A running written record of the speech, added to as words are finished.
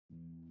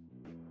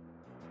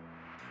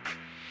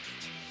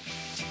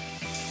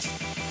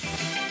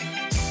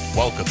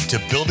Welcome to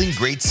Building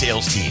Great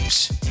Sales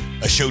Teams,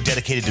 a show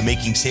dedicated to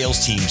making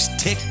sales teams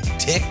tick,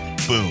 tick,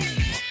 boom.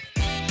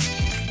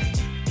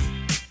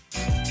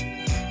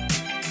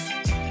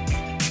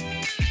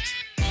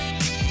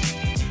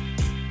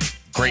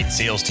 Great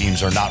sales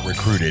teams are not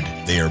recruited,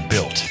 they are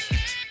built,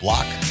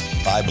 block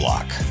by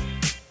block.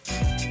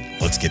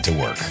 Let's get to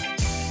work.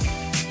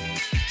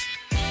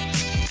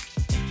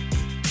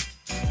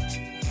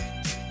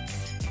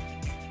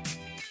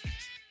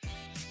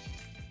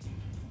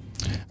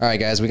 All right,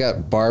 guys, we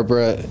got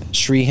Barbara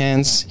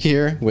Schreihans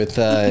here with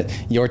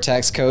your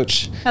tax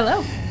coach.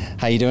 Hello.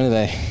 How you doing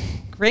today?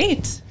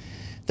 Great.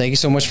 Thank you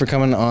so much for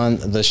coming on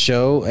the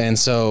show. And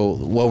so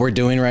what we're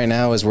doing right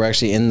now is we're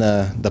actually in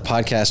the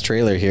podcast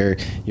trailer here.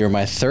 You're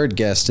my third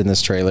guest in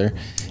this trailer.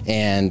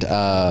 And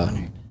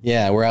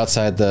we're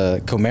outside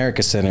the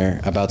Comerica Center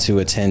about to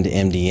attend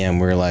MDM.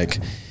 We're like,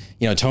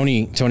 you know,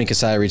 Tony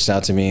Kasai reached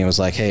out to me and was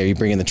like, hey, are you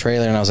bringing the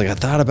trailer? And I was like, I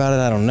thought about it.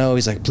 I don't know.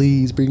 He's like,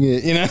 please bring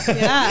it, you know?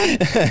 Yeah.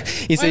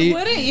 Why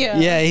wouldn't you?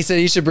 Yeah, he said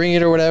you should bring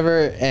it or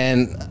whatever.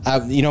 And,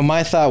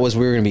 my thought was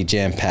we were going to be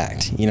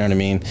jam-packed. You know what I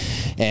mean?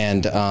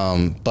 And,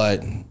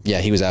 but,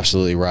 yeah, he was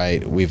absolutely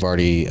right. We've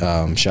already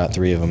shot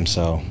 3 of them.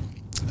 So,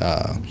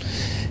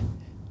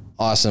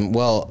 awesome.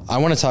 Well, I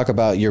want to talk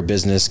about your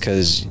business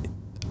because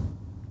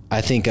I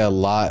think a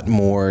lot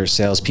more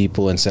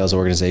salespeople and sales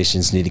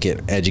organizations need to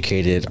get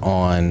educated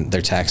on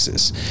their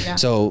taxes. Yeah.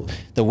 So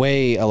the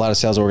way a lot of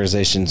sales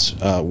organizations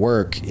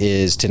work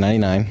is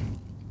 1099,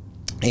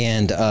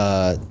 and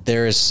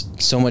there is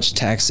so much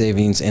tax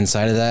savings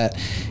inside of that,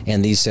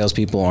 and these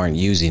salespeople aren't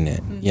using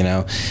it, you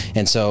know?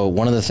 And so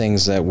one of the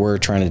things that we're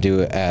trying to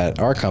do at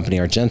our company,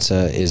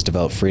 Argenza, is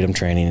develop freedom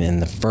training,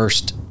 and the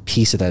first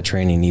piece of that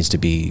training needs to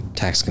be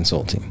tax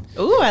consulting.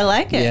 Ooh, I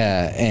like it.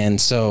 Yeah, and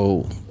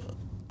so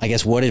I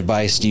guess what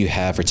advice do you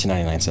have for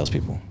 1099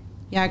 salespeople?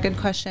 Yeah, good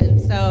question.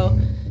 So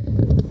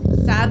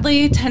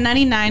sadly,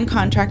 1099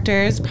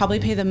 contractors probably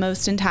pay the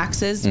most in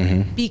taxes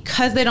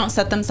because they don't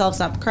set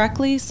themselves up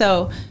correctly.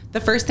 So the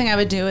first thing I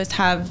would do is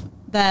have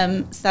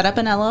them set up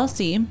an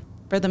LLC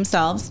for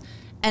themselves.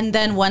 And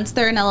then once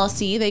they're an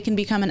LLC, they can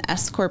become an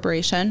S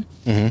corporation.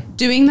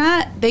 Doing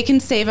that, they can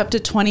save up to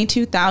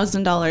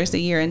 $22,000 a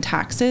year in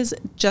taxes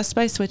just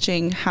by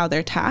switching how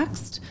they're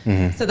taxed.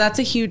 So that's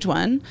a huge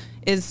one,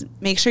 is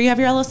make sure you have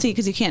your LLC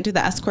because you can't do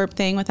the S corp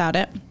thing without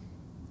it.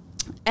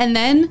 And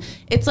then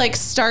it's like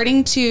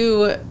starting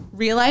to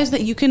realize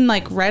that you can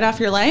like write off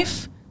your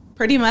life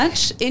pretty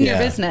much in your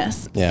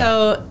business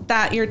so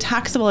that your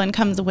taxable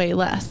income is way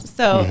less.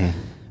 So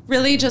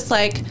really just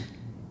like,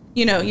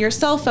 you know, your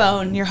cell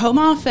phone, your home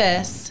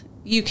office,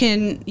 you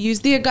can use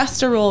the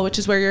Augusta rule, which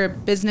is where your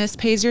business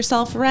pays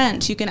yourself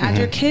rent. You can add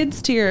your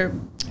kids to your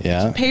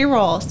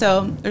payroll.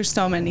 So there's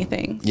so many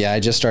things. Yeah,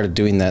 I just started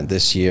doing that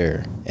this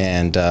year,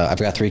 and I've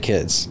got 3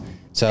 kids.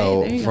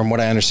 So from what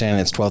I understand,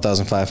 it's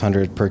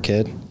 $12,500 per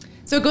kid.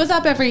 So it goes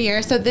up every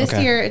year. So this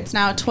year it's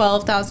now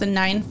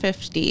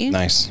 $12,950.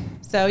 Nice.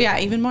 So yeah,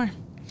 even more.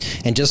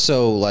 And just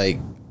so like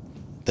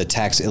the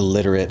tax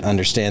illiterate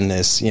understand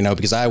this, you know,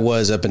 because I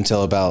was up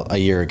until about a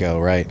year ago,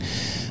 right?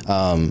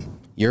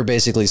 You're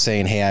basically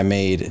saying, hey, I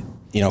made,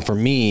 you know, for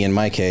me, in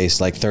my case,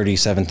 like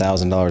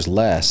 $37,000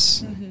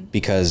 less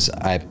because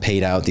I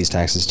paid out these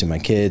taxes to my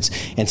kids.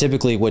 And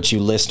typically what you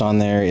list on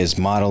there is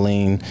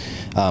modeling,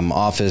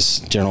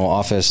 general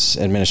office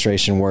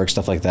administration work,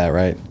 stuff like that,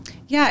 right?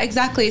 Yeah,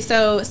 exactly.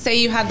 So say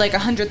you had like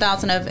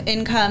 100,000 of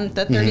income,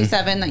 the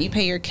 37 that you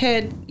pay your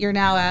kid, you're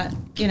now at,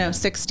 you know,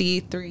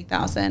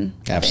 63,000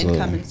 of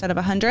income instead of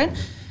 100.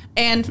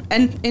 And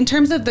in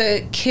terms of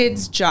the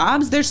kids'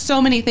 jobs, there's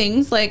so many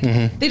things. Like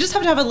they just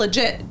have to have a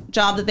legit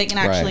job that they can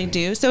actually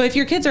do. So if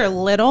your kids are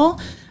little,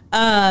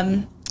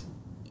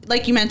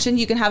 like you mentioned,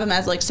 you can have them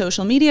as like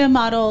social media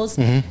models,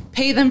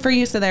 pay them for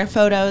use of their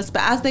photos.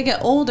 But as they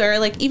get older,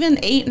 like even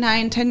 8,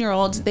 9,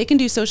 10-year-olds, they can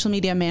do social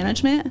media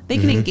management. They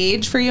can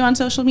engage for you on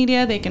social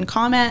media. They can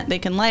comment, they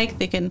can like,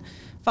 they can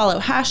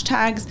follow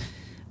hashtags.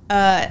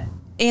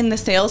 In the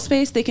sales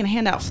space, they can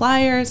hand out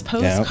flyers,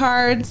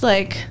 postcards,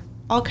 like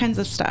all kinds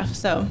of stuff.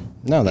 So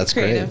no, that's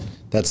great.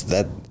 That's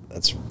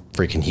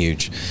freaking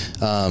huge.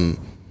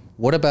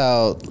 What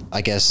about,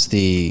 I guess,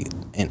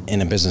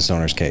 in a business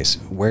owner's case,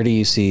 where do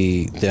you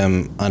see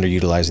them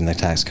underutilizing the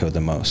tax code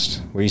the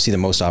most? Where do you see the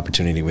most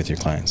opportunity with your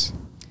clients?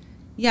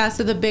 Yeah,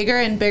 so the bigger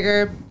and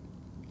bigger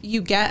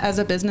you get as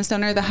a business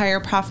owner, the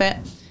higher profit.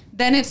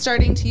 Then it's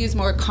starting to use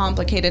more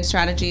complicated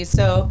strategies.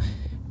 So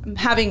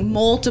having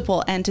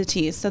multiple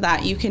entities so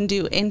that you can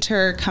do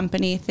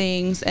inter-company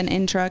things and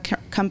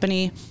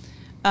intra-company.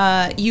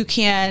 You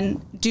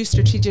can do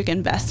strategic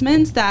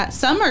investments that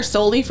some are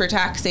solely for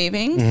tax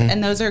savings,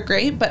 and those are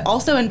great, but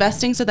also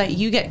investing so that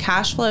you get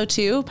cash flow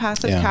too,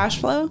 passive cash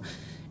flow.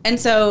 And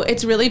so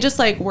it's really just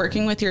like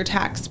working with your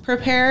tax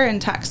preparer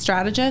and tax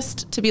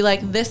strategist to be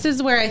like, this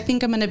is where I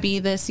think I'm going to be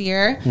this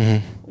year.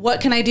 What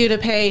can I do to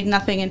pay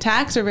nothing in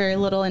tax or very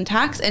little in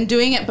tax, and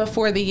doing it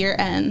before the year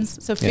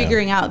ends. So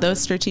figuring out those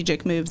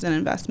strategic moves and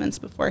investments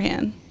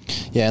beforehand.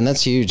 Yeah, and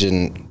that's huge.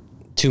 And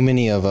too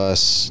many of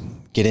us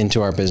get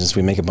into our business,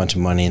 we make a bunch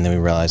of money, and then we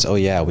realize, oh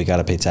yeah, we got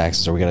to pay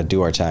taxes, or we got to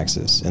do our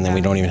taxes, and then we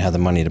don't even have the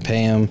money to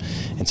pay them.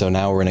 And so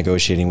now we're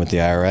negotiating with the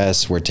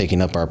IRS. We're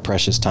taking up our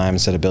precious time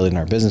instead of building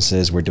our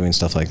businesses. We're doing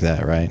stuff like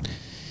that, right?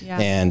 Yeah.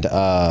 And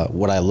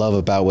what I love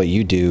about what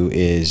you do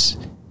is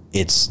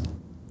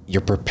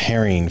you're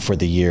preparing for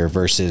the year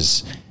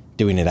versus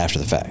doing it after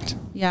the fact.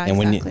 Yeah,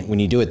 and exactly. when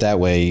you do it that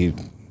way,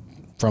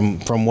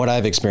 from what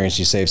I've experienced,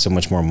 you save so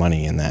much more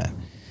money in that.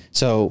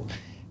 So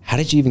how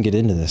did you even get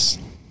into this?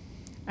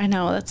 I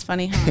know, that's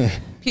funny, huh?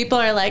 People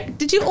are like,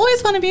 did you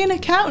always want to be an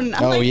accountant?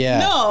 I'm like,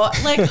 yeah. No,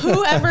 like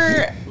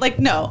whoever, like,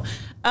 no.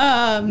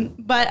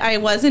 But I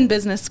was in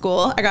business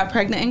school. I got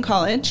pregnant in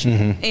college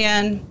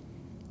and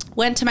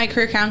went to my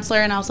career counselor,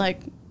 and I was like,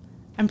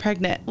 I'm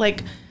pregnant.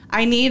 Like,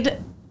 I need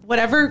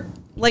whatever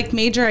like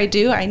major I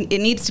do, it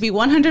needs to be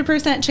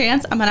 100%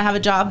 chance I'm going to have a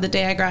job the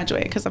day I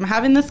graduate, because I'm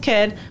having this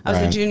kid. I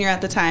was a junior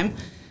at the time.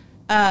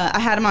 I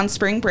had him on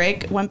spring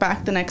break, went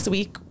back the next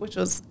week, which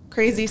was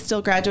crazy,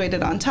 still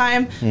graduated on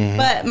time.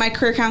 But my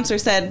career counselor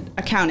said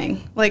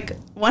accounting, like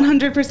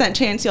 100%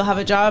 chance you'll have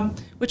a job,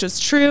 which was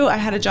true. I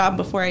had a job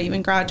before I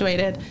even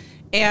graduated.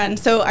 And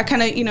so I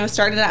kind of,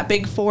 started at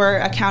Big Four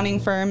accounting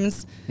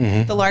firms,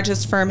 the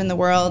largest firm in the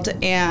world,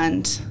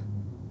 and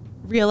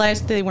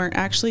realized they weren't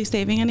actually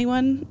saving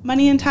anyone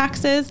money in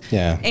taxes.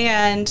 Yeah.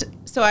 And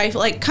so I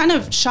kind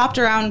of shopped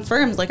around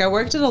firms. Like I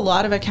worked at a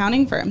lot of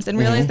accounting firms and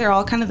realized they're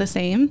all kind of the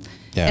same.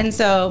 Yeah. And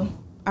so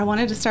I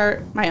wanted to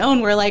start my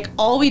own where like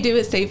all we do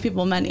is save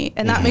people money,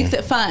 and that makes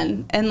it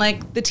fun. And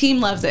like the team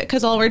loves it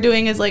because all we're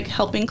doing is like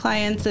helping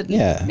clients and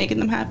making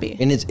them happy.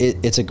 And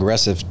it's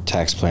aggressive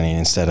tax planning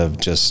instead of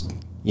just,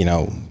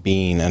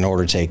 being an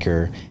order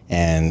taker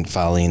and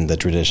following the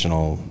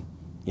traditional,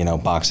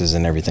 boxes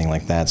and everything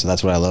like that. So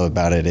that's what I love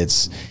about it.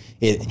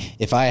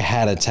 If I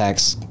had a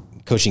tax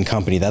coaching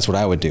company, that's what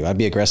I would do. I'd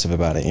be aggressive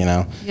about it,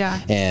 Yeah.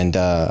 And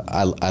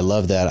I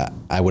love that.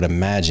 I would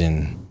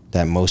imagine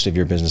that most of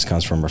your business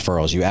comes from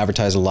referrals. You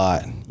advertise a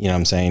lot, you know what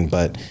I'm saying?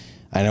 But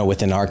I know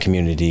within our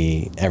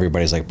community,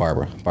 everybody's like,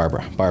 Barbara. You know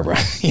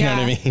what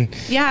I mean?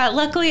 Yeah,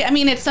 luckily,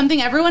 it's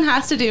something everyone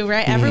has to do,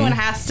 right? Everyone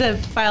has to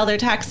file their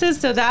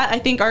taxes. So that I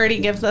think already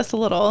gives us a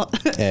little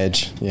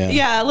edge. Yeah.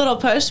 Yeah, a little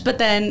push. But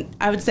then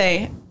I would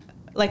say,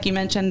 like you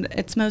mentioned,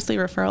 it's mostly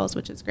referrals,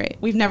 which is great.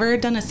 We've never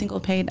done a single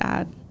paid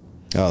ad.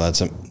 Oh,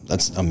 that's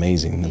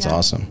amazing. That's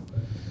awesome.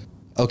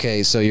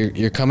 Okay, so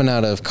you're coming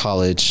out of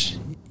college.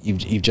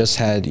 You've just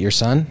had your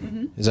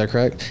son. Is that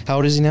correct? How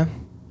old is he now?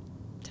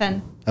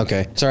 10.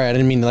 Okay. Sorry, I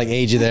didn't mean to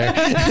age you there.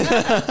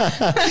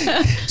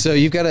 So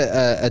you've got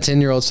a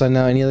 10-year-old son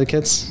now. Any other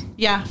kids?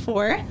 Yeah,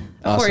 4. Awesome.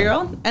 A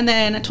 4-year-old, and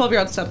then a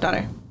 12-year-old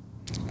stepdaughter.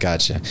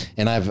 Gotcha.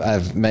 And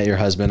I've met your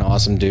husband.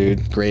 Awesome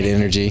dude. Great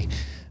energy.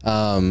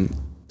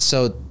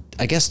 So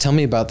I guess tell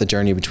me about the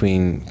journey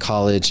between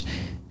college,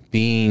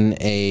 being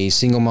a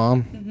single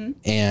mom,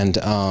 and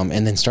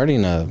then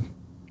starting a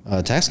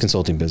tax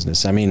consulting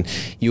business.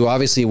 You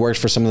obviously worked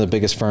for some of the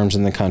biggest firms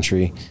in the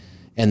country,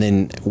 and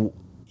then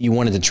you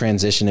wanted to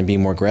transition and be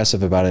more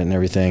aggressive about it and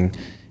everything.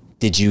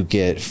 Did you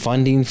get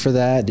funding for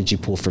that? Did you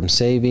pull from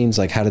savings?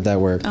 Like, how did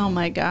that work? Oh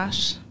my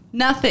gosh,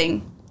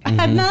 nothing. I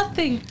had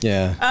nothing.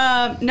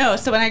 Yeah. No.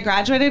 So when I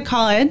graduated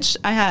college,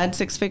 I had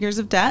 6 figures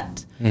of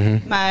debt.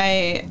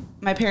 My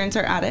parents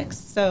are addicts,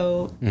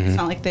 so it's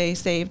not like they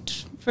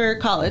saved for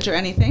college or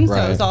anything. So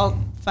it was all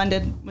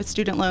funded with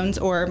student loans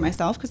or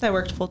myself because I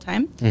worked full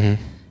time.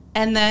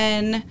 And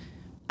then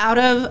out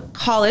of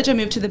college, I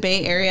moved to the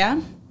Bay Area,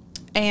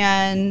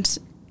 and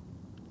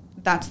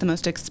that's the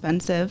most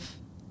expensive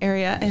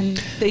area in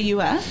the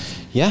U.S.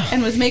 Yeah.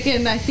 And was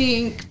making, I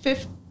think,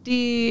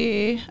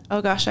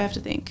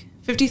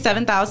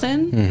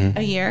 $57,000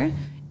 a year,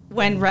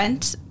 when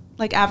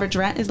average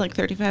rent is like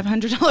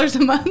 $3,500 a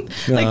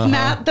month.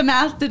 The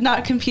math did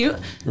not compute.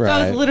 So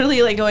I was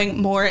literally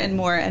going more and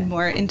more and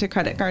more into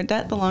credit card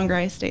debt the longer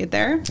I stayed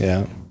there.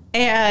 Yeah.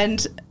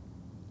 And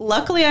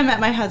luckily I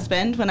met my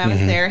husband when I was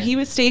there. He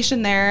was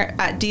stationed there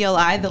at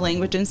DLI, the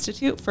Language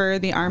Institute for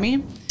the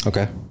Army.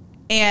 Okay.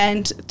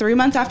 And 3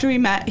 months after we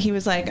met, he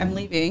was like, I'm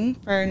leaving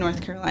for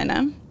North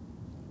Carolina.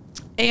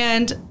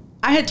 And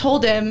I had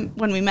told him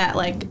when we met,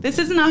 this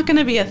is not going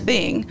to be a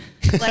thing.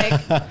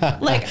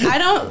 I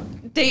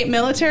don't date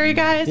military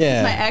guys.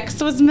 Yeah. My ex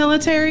was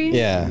military.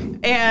 Yeah.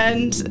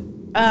 And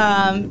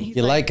he's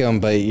like him,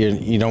 but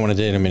you don't want to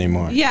date him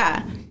anymore.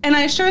 Yeah. And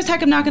I sure as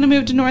heck am not going to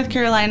move to North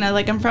Carolina.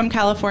 I'm from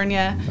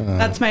California.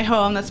 That's my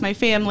home. That's my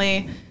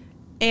family.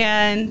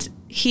 And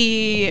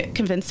he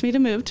convinced me to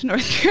move to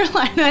North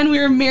Carolina, and we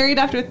were married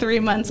after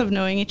 3 months of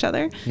knowing each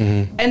other.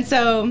 And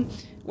so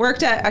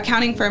worked at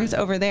accounting firms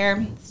over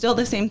there. Still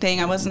the same thing.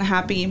 I wasn't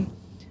happy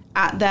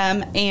at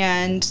them.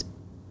 And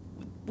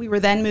we were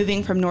then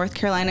moving from North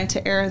Carolina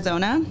to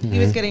Arizona. He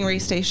was getting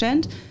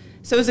restationed.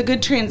 So it was a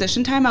good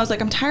transition time. I was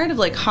like, I'm tired of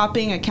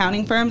hopping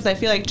accounting firms. I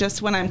feel like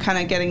just when I'm kind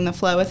of getting the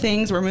flow of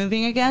things, we're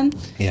moving again.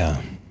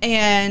 Yeah.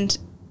 And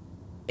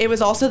it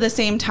was also the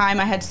same time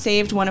I had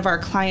saved one of our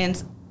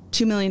clients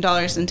 $2 million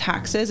in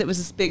taxes. It was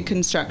this big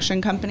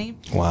construction company.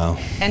 Wow.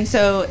 And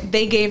so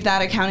they gave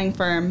that accounting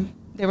firm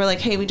They were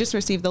like, hey, we just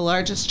received the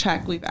largest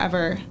check we've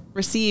ever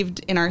received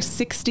in our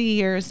 60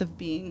 years of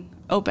being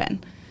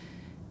open.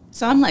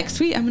 So I'm like,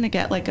 sweet, I'm going to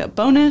get like a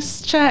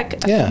bonus check,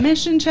 a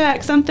commission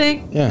check,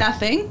 something. Yeah.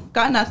 Nothing.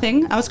 Got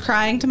nothing. I was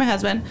crying to my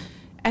husband.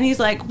 And he's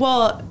like,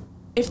 well,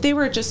 if they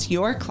were just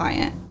your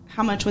client,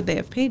 how much would they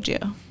have paid you?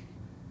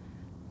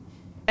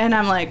 And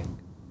I'm like,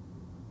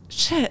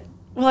 shit,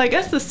 well, I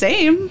guess the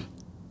same.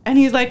 And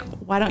he's like,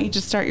 why don't you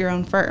just start your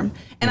own firm?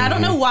 And I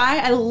don't know why.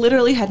 I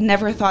literally had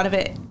never thought of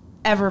it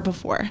ever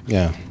before.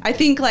 Yeah. I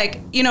think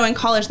like, you know, in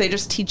college, they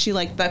just teach you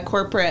like the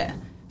corporate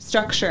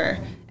structure.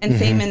 And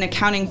same in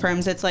accounting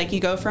firms. It's like you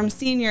go from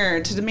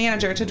senior to the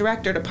manager to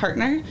director to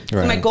partner. Right.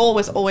 So my goal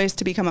was always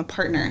to become a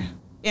partner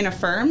in a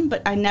firm,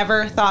 but I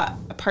never thought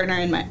a partner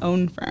in my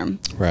own firm.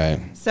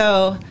 Right.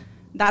 So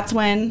that's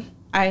when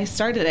I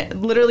started it.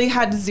 Literally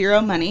had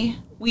zero money.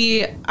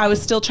 I was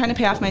still trying to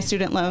pay off my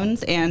student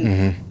loans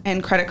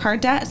and credit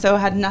card debt, so I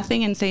had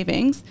nothing in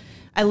savings.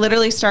 I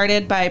literally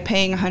started by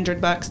paying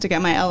 $100 to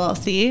get my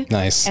LLC.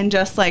 Nice. And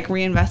just like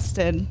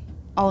reinvested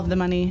all of the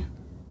money.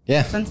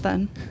 Yeah. Since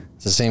then.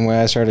 It's the same way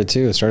I started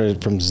too. I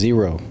started from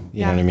zero.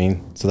 You know what I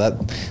mean? So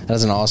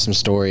that's an awesome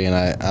story, and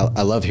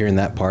I love hearing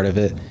that part of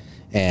it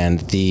and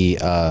the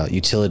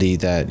utility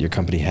that your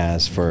company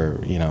has for,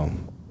 you know,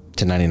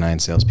 1099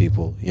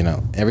 salespeople. You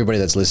know, everybody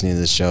that's listening to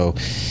this show,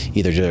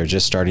 either they're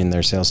just starting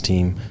their sales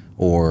team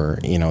or,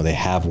 you know, they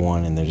have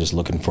one and they're just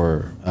looking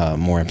for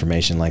more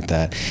information like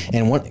that.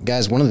 And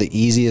one of the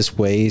easiest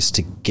ways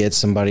to get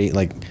somebody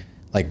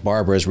like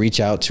Barbara is reach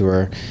out to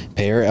her,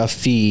 pay her a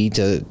fee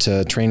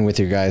to train with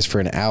your guys for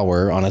an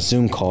hour on a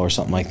Zoom call or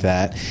something like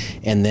that,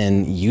 and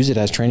then use it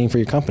as training for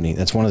your company.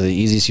 That's one of the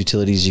easiest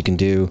utilities you can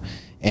do.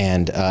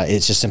 And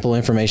it's just simple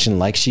information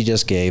like she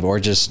just gave, or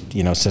just,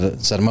 you know, set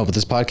them up with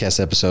this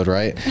podcast episode,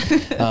 right?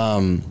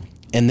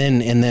 and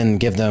then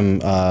give them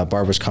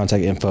Barbara's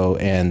contact info,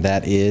 and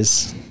that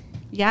is...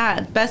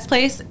 Yeah, best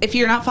place, if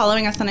you're not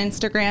following us on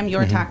Instagram,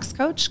 Your Tax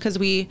Coach, because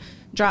we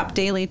drop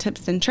daily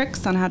tips and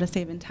tricks on how to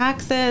save in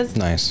taxes.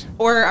 Nice.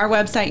 Or our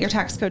website,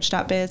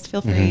 yourtaxcoach.biz.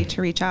 Feel free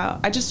to reach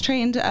out. I just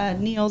trained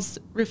Neil's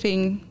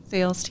roofing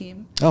sales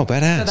team. Oh,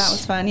 badass. So that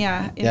was fun,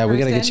 yeah. Yeah, we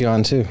got to get you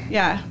on too.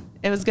 Yeah.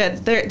 It was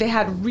good. They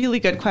had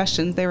really good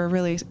questions. They were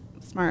really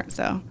smart,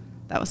 so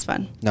that was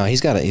fun. No, he's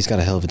got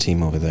a hell of a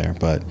team over there.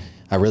 But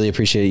I really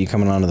appreciate you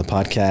coming onto the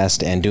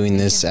podcast and doing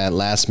this at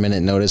last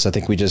minute notice. I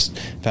think we just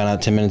found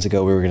out 10 minutes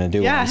ago we were going to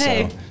do it. Yeah,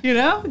 hey, so you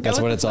know, that's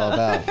what it's all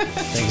about.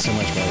 Thank you so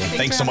much, brother.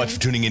 Thanks so much for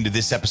tuning into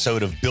this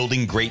episode of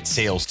Building Great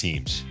Sales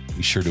Teams.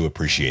 We sure do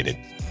appreciate it.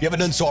 If you haven't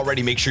done so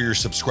already, make sure you're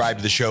subscribed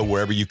to the show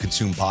wherever you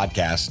consume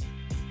podcasts.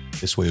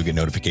 This way you'll get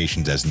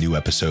notifications as new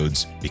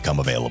episodes become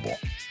available.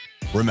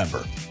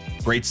 Remember,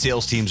 great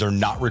sales teams are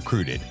not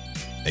recruited.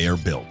 They are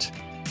built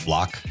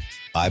block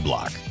by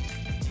block.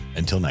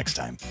 Until next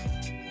time.